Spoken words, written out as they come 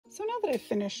So now that I've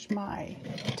finished my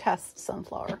test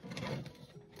sunflower,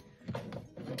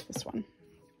 this one,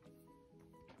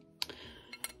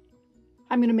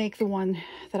 I'm going to make the one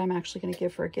that I'm actually going to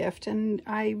give for a gift. And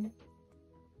I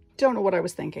don't know what I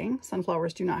was thinking.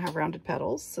 Sunflowers do not have rounded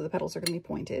petals, so the petals are going to be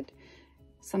pointed.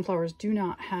 Sunflowers do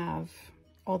not have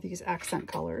all these accent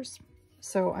colors.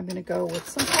 So I'm going to go with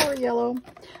sunflower yellow.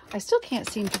 I still can't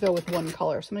seem to go with one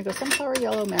color. So I'm going to go sunflower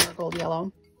yellow, marigold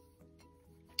yellow.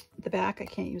 The back I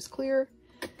can't use clear,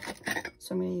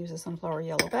 so I'm going to use a sunflower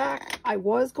yellow back. I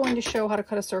was going to show how to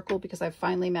cut a circle because I've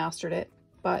finally mastered it,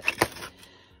 but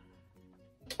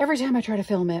every time I try to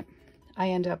film it, I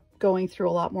end up going through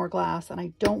a lot more glass, and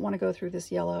I don't want to go through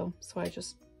this yellow, so I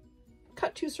just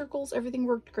cut 2 circles. Everything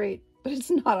worked great, but it's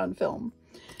not on film.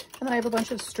 And then I have a bunch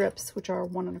of strips, which are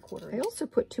 1 1/4. I also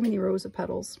put too many rows of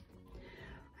petals.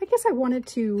 I guess I wanted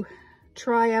to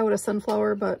try out a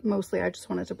sunflower, but mostly I just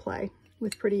wanted to play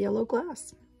with pretty yellow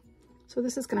glass. So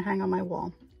this is going to hang on my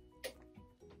wall.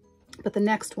 But the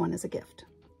next one is a gift.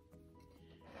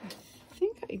 I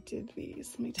think I did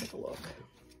these. Let me take a look.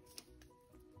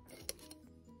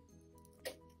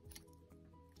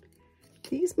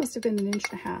 These must have been 1.5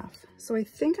 inches. So I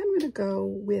think I'm going to go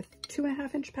with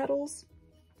 2.5 inch petals.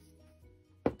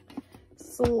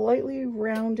 Slightly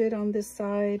rounded on this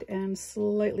side and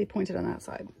slightly pointed on that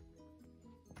side.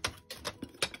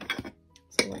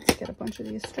 So let's get a bunch of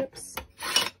these strips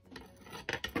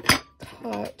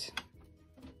cut.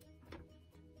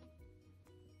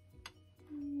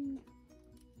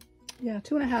 Yeah,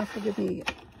 2.5 will give me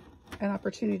an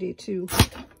opportunity to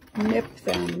nip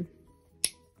them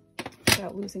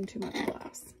without losing too much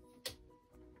glass.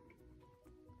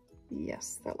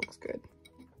 Yes, that looks good.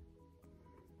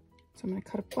 So I'm going to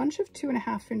cut a bunch of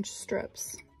 2.5 inch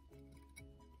strips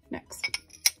next.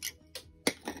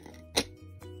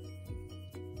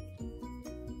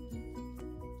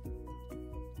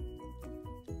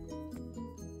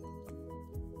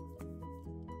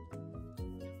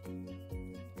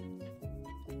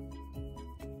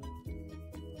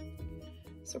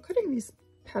 So cutting these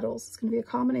petals is going to be a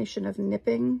combination of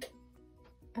nipping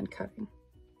and cutting,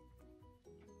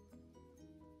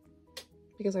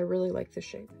 because I really like this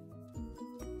shape.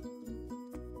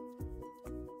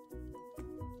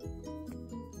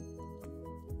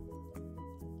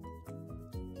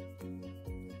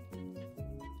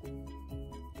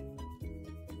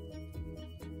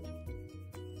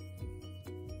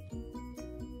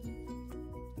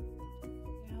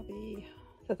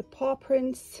 That the paw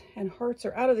prints and hearts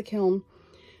are out of the kiln,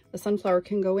 the sunflower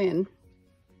can go in,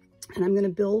 and I'm going to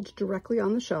build directly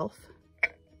on the shelf.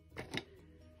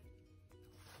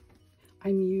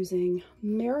 I'm using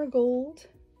marigold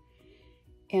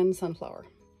and sunflower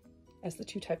as the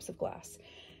 2 types of glass,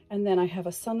 and then I have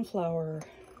a sunflower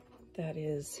that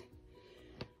is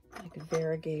like a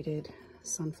variegated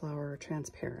sunflower,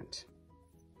 transparent.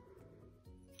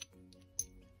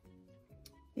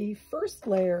 The first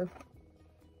layer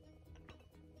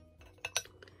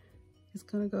is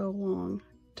going to go along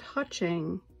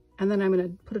touching, and then I'm going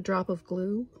to put a drop of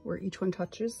glue where each one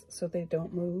touches so they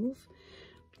don't move.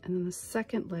 And then the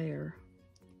second layer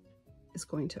is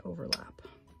going to overlap.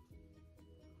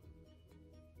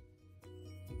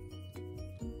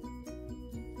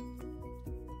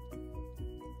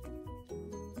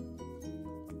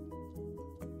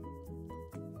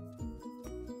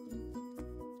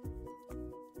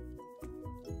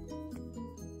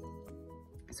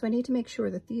 So I need to make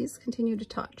sure that these continue to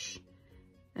touch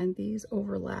and these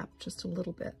overlap just a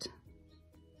little bit.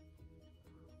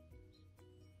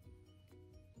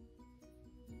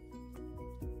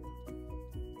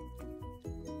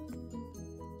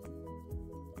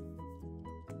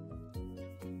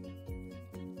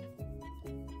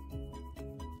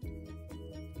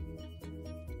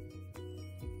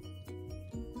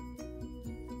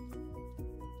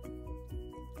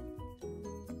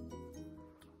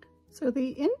 So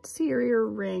the interior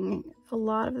ring, a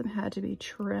lot of them had to be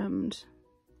trimmed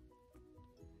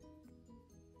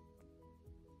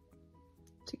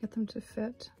to get them to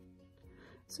fit.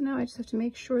 So now I just have to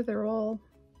make sure they're all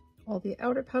the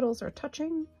outer petals are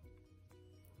touching.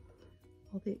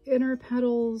 All the inner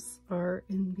petals are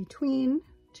in between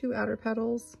 2 outer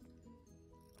petals,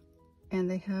 and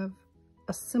they have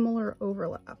a similar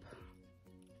overlap.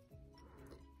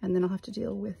 And then I'll have to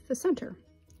deal with the center,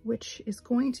 which is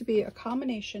going to be a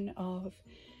combination of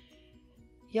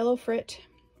yellow frit,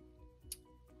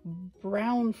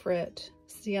 brown frit,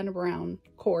 sienna brown,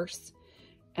 coarse,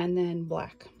 and then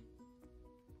black.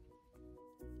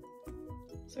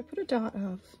 So I put a dot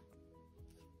of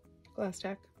glass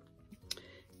tack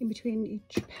in between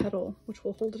each petal, which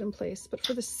will hold it in place. But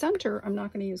for the center, I'm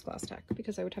not going to use Glass Tack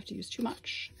because I would have to use too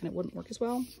much and it wouldn't work as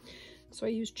well. So I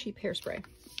use cheap hairspray.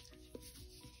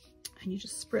 And you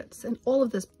just spritz, and all of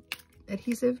this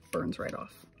adhesive burns right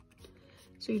off.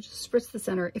 So you just spritz the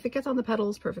center. If it gets on the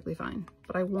petals, perfectly fine,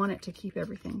 but I want it to keep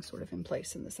everything sort of in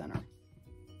place in the center.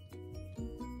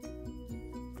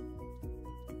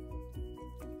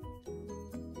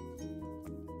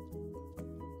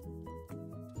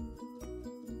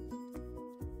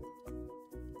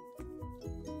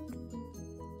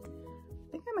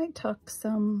 I think I might tuck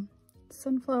some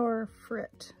sunflower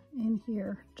frit in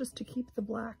here just to keep the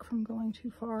black from going too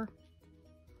far,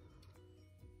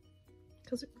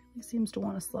 because it really seems to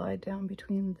want to slide down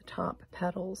between the top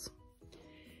petals.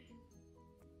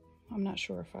 I'm not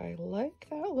sure if I like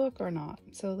that look or not,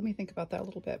 so let me think about that a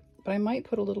little bit. But I might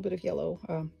put a little bit of yellow,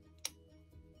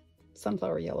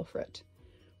 sunflower yellow frit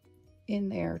in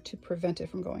there to prevent it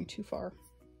from going too far.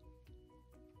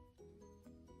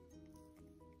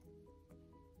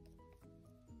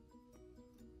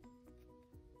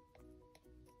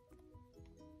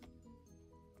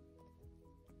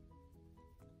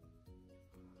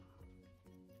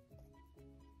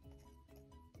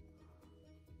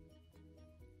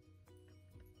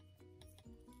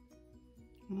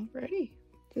 Alrighty,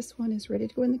 this one is ready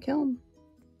to go in the kiln.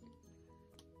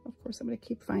 Of course, I'm going to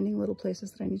keep finding little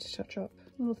places that I need to touch up,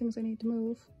 little things I need to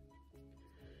move.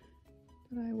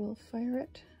 But I will fire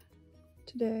it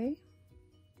today,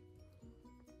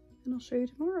 and I'll show you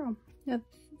tomorrow. Now,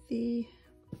 the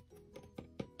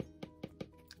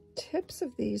tips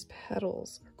of these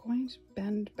petals are going to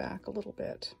bend back a little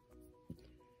bit.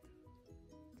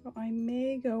 So I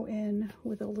may go in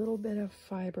with a little bit of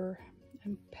fiber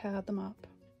and pad them up,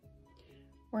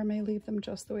 or I may leave them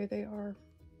just the way they are.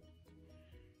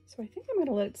 So I think I'm going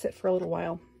to let it sit for a little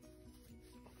while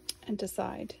and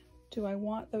decide, do I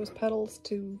want those petals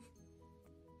to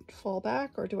fall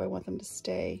back or do I want them to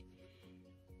stay?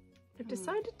 I've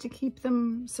decided to keep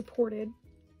them supported.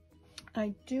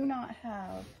 I do not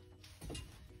have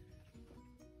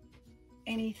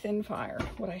any thin fire.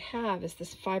 What I have is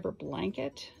this fiber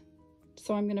blanket.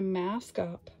 So I'm going to mask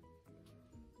up,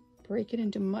 break it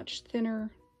into much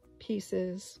thinner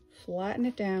pieces, flatten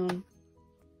it down,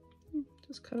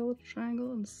 just cut a little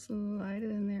triangle and slide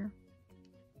it in there.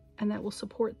 And that will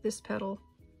support this petal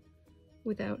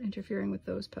without interfering with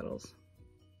those petals.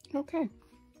 Okay,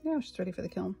 now she's ready for the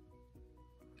kiln.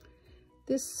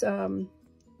 This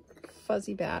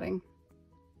fuzzy batting,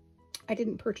 I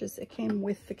didn't purchase. It came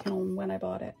with the kiln when I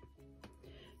bought it.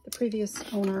 The previous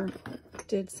owner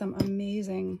did some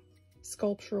amazing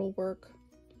sculptural work.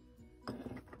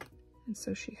 And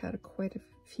so she had quite a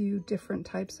few different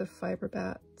types of fiber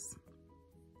bats.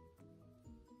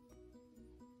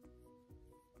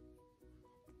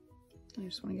 I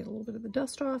just want to get a little bit of the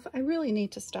dust off. I really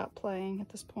need to stop playing at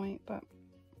this point, but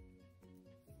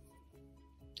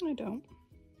I don't.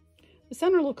 The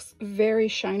center looks very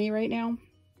shiny right now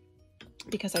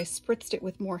because I spritzed it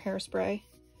with more hairspray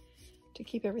to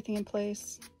keep everything in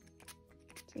place.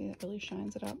 See, that really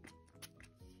shines it up.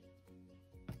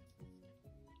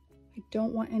 I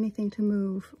don't want anything to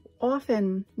move.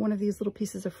 Often one of these little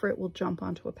pieces of frit will jump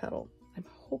onto a petal. I'm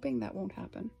hoping that won't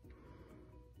happen.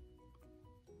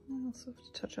 I also have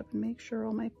to touch up and make sure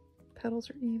all my petals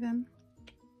are even.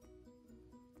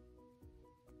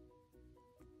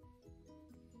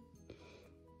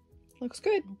 Looks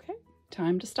good. Okay,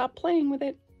 time to stop playing with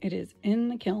it. It is in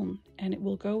the kiln and it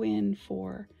will go in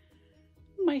for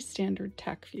my standard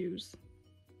tack fuse,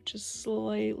 which is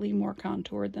slightly more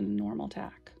contoured than a normal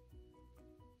tack,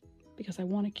 because I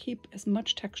want to keep as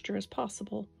much texture as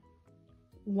possible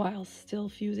while still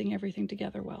fusing everything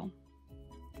together well.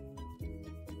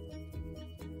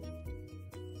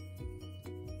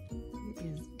 It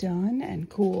is done and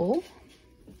cool.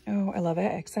 Oh, I love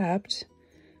it, except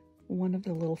one of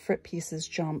the little frit pieces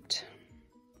jumped.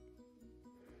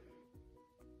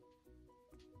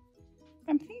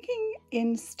 I'm thinking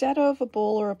instead of a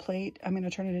bowl or a plate, I'm going to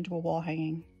turn it into a wall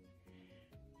hanging.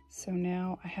 So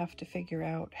now I have to figure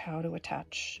out how to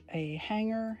attach a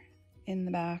hanger in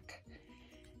the back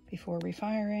before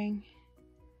refiring.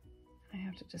 I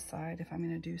have to decide if I'm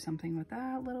going to do something with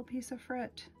that little piece of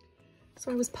frit.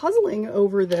 So I was puzzling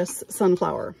over this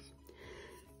sunflower.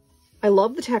 I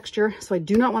love the texture, so I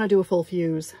do not want to do a full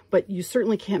fuse, but you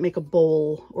certainly can't make a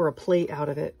bowl or a plate out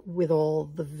of it with all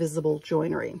the visible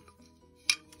joinery.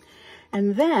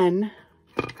 And then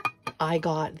I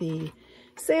got the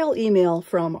sale email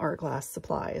from Art Glass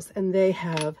Supplies, and they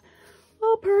have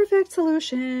a perfect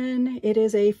solution. It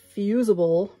is a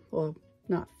fusible, well,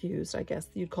 not fused, I guess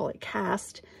you'd call it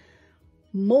cast,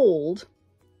 mold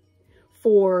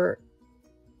for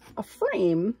a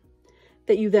frame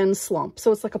that you then slump.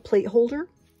 So it's like a plate holder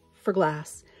for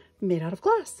glass, made out of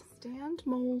glass. Stand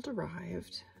mold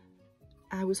arrived.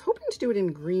 I was hoping to do it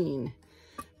in green,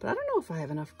 but I don't know if I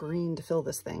have enough green to fill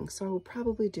this thing, so I will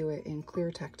probably do it in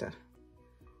clear Tecta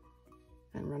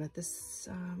and run it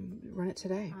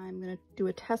today. I'm gonna do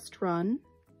a test run,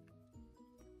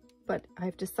 but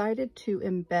I've decided to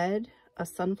embed a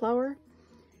sunflower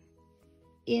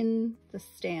in the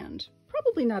stand.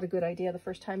 Probably not a good idea the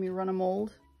first time you run a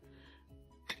mold,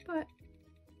 but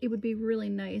it would be really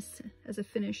nice as a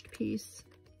finished piece.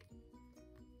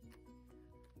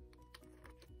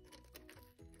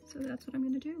 So that's what I'm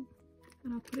going to do.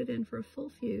 And I'll put it in for a full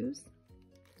fuse.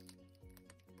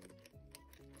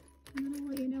 And then I'll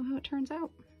let you know how it turns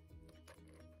out.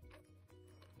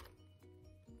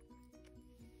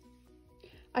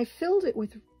 I filled it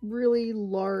with really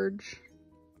large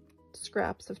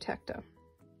scraps of Tecta.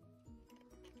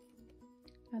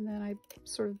 And then I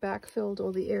sort of backfilled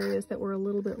all the areas that were a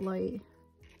little bit light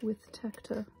with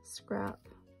Tecta scrap.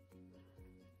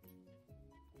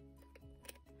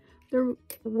 There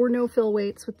were no fill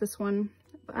weights with this one.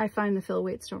 I find the fill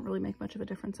weights don't really make much of a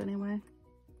difference anyway.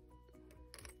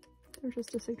 They're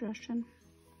just a suggestion.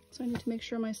 So I need to make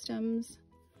sure my stems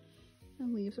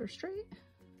and leaves are straight.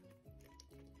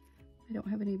 I don't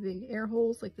have any big air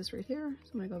holes like this right here,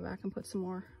 so I'm gonna go back and put some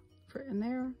more in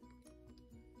there.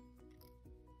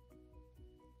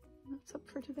 That's up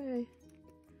for today.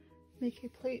 Make a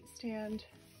plate stand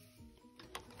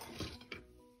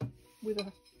with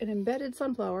an embedded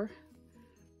sunflower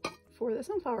for the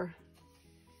sunflower.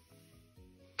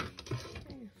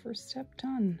 Okay, first step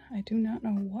done. I do not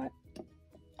know what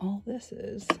all this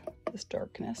is, this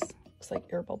darkness. Looks like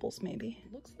air bubbles maybe.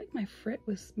 Looks like my frit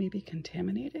was maybe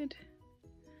contaminated,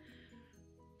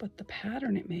 but the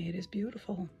pattern it made is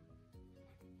beautiful.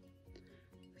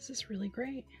 This is really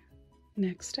great.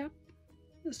 Next step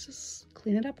is just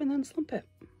clean it up and then slump it.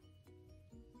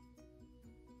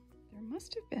 There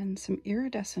must have been some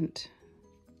iridescent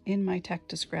in my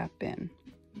Tecta scrap bin.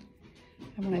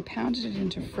 And when I pounded it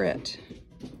into frit,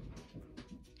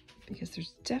 because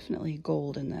there's definitely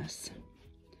gold in this,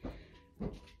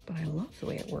 but I love the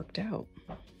way it worked out.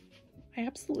 I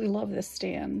absolutely love this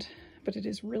stand, but it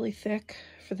is really thick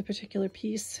for the particular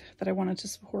piece that I wanted to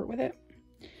support with it.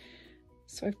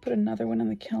 So I've put another one in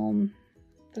the kiln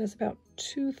that is about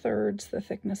 2/3 the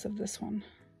thickness of this one.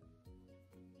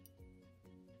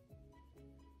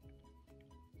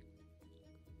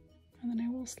 And then I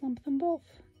will slump them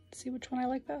both, see which one I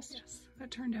like best. Yes,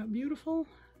 that turned out beautiful.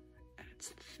 It's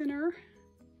thinner.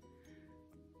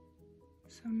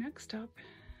 So next up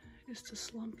is to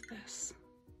slump this.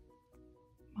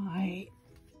 My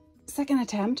second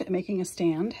attempt at making a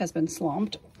stand has been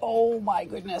slumped. Oh my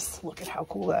goodness, look at how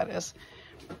cool that is.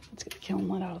 Let's get the kiln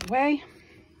lid out of the way.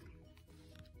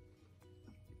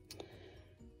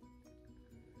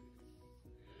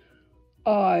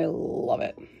 I love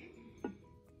it.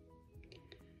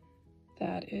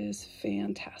 That is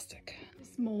fantastic.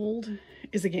 This mold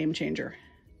is a game changer.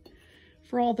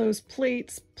 For all those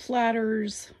plates,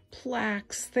 platters,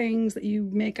 plaques, things that you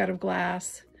make out of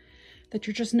glass that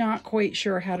you're just not quite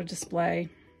sure how to display,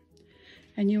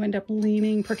 and you end up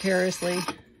leaning precariously,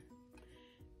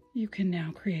 you can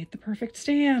now create the perfect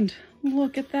stand.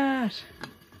 Look at that.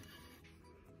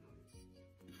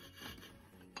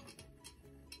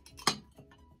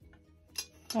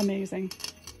 Amazing.